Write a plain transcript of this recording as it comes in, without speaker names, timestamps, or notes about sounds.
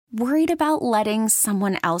Worried about letting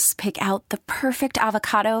someone else pick out the perfect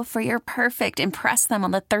avocado for your perfect impress them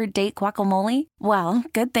on the third date guacamole? Well,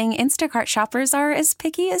 good thing Instacart shoppers are as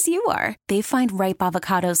picky as you are. They find ripe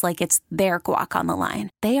avocados like it's their guac on the line.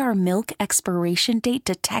 They are milk expiration date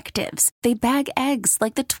detectives. They bag eggs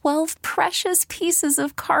like the 12 precious pieces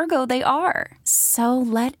of cargo they are. So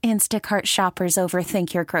let Instacart shoppers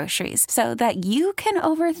overthink your groceries so that you can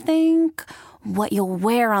overthink what you'll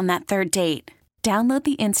wear on that third date. Download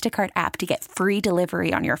the Instacart app to get free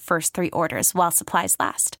delivery on your first 3 orders while supplies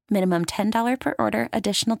last. Minimum $10 per order.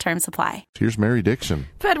 Additional terms apply. Here's Mary Dixon.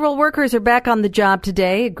 Federal workers are back on the job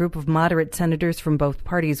today. A group of moderate senators from both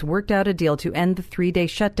parties worked out a deal to end the 3-day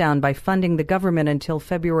shutdown by funding the government until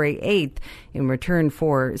February 8th in return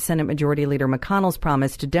for Senate Majority Leader McConnell's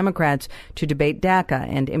promise to Democrats to debate DACA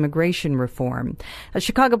and immigration reform. A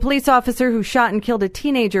Chicago police officer who shot and killed a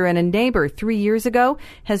teenager and a neighbor 3 years ago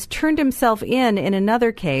has turned himself in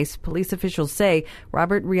another case. Police officials say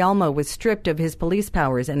Robert Rialmo was stripped of his police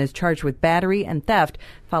powers and is charged with battery and theft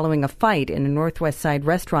following a fight in a Northwest Side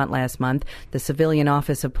restaurant last month. The Civilian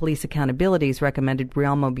Office of Police Accountabilities recommended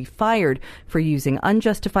Rialmo be fired for using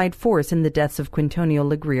unjustified force in the deaths of Quintonio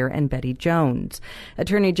LeGrier and Betty Jones.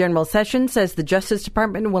 Attorney General Sessions says the Justice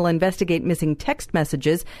Department will investigate missing text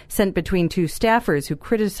messages sent between 2 staffers who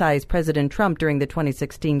criticized President Trump during the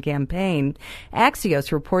 2016 campaign.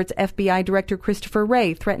 Axios reports FBI Director Christopher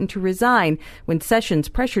Wray threatened to resign when Sessions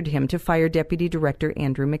pressured him to fire Deputy Director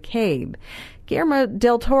Andrew McCabe. Guillermo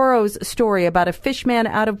del Toro's story about a fish man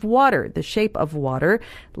out of water, The Shape of Water,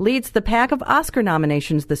 leads the pack of Oscar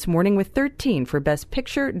nominations this morning with 13 for Best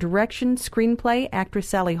Picture, Direction, Screenplay, actress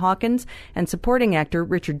Sally Hawkins, and supporting actor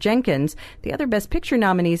Richard Jenkins. The other Best Picture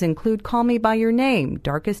nominees include Call Me By Your Name,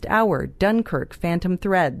 Darkest Hour, Dunkirk, Phantom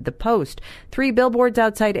Thread, The Post, 3 Billboards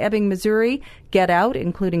Outside Ebbing, Missouri, Get Out,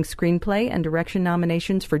 including Screenplay and Direction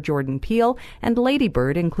nominations for Jordan Peele, and Lady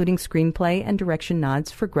Bird, including Screenplay and Direction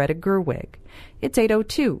nods for Greta Gerwig. It's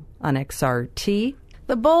 8:02 on XRT.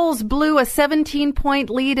 The Bulls blew a 17-point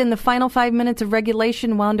lead in the final 5 minutes of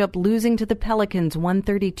regulation, wound up losing to the Pelicans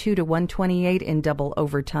 132-128 in double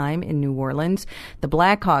overtime in New Orleans. The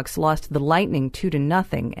Blackhawks lost to the Lightning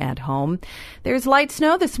 2-0 at home. There's light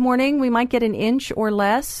snow this morning. We might get an inch or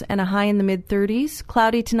less and a high in the mid-30s.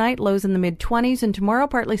 Cloudy tonight, lows in the mid-20s, and tomorrow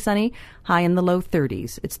partly sunny, high in the low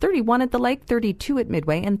 30s. It's 31 at the lake, 32 at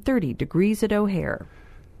Midway, and 30 degrees at O'Hare.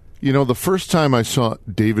 You know, the first time I saw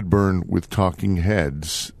David Byrne with Talking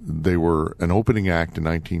Heads, they were an opening act in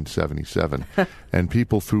 1977, and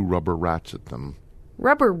people threw rubber rats at them.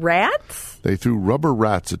 Rubber rats? They threw rubber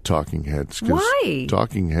rats at Talking Heads. Why?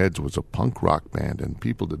 Talking Heads was a punk rock band, and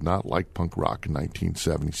people did not like punk rock in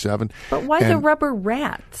 1977. But why the rubber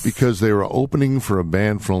rats? Because they were opening for a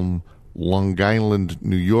band from Long Island,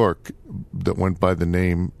 New York, that went by the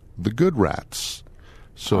name The Good Rats.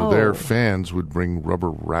 So their fans would bring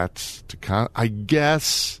rubber rats to I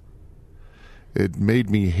guess it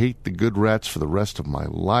made me hate the Good Rats for the rest of my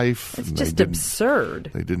life. It's just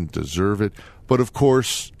absurd. They didn't deserve it. But, of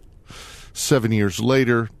course, 7 years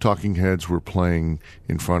later, Talking Heads were playing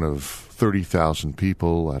in front of 30,000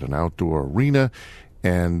 people at an outdoor arena,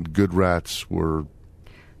 and Good Rats were...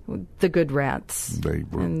 The Good Rats. They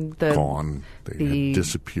were gone. They had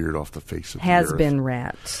disappeared off the face of the earth. Has-been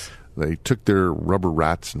rats. They took their rubber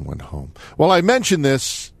rats and went home. Well, I mention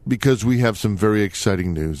this because we have some very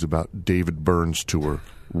exciting news about David Byrne's tour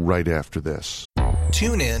right after this.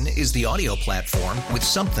 TuneIn is the audio platform with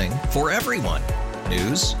something for everyone.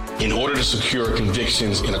 News. In order to secure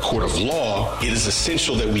convictions in a court of law, it is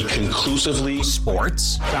essential that we conclusively.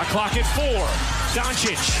 Sports. Shot clock at 4.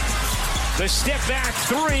 Doncic. The step back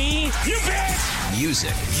 3. You bet.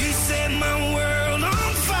 Music. You set my world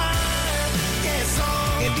on fire.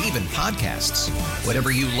 And even podcasts.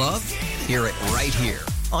 Whatever you love, hear it right here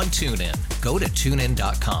on TuneIn. Go to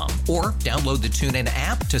TuneIn.com or download the TuneIn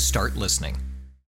app to start listening.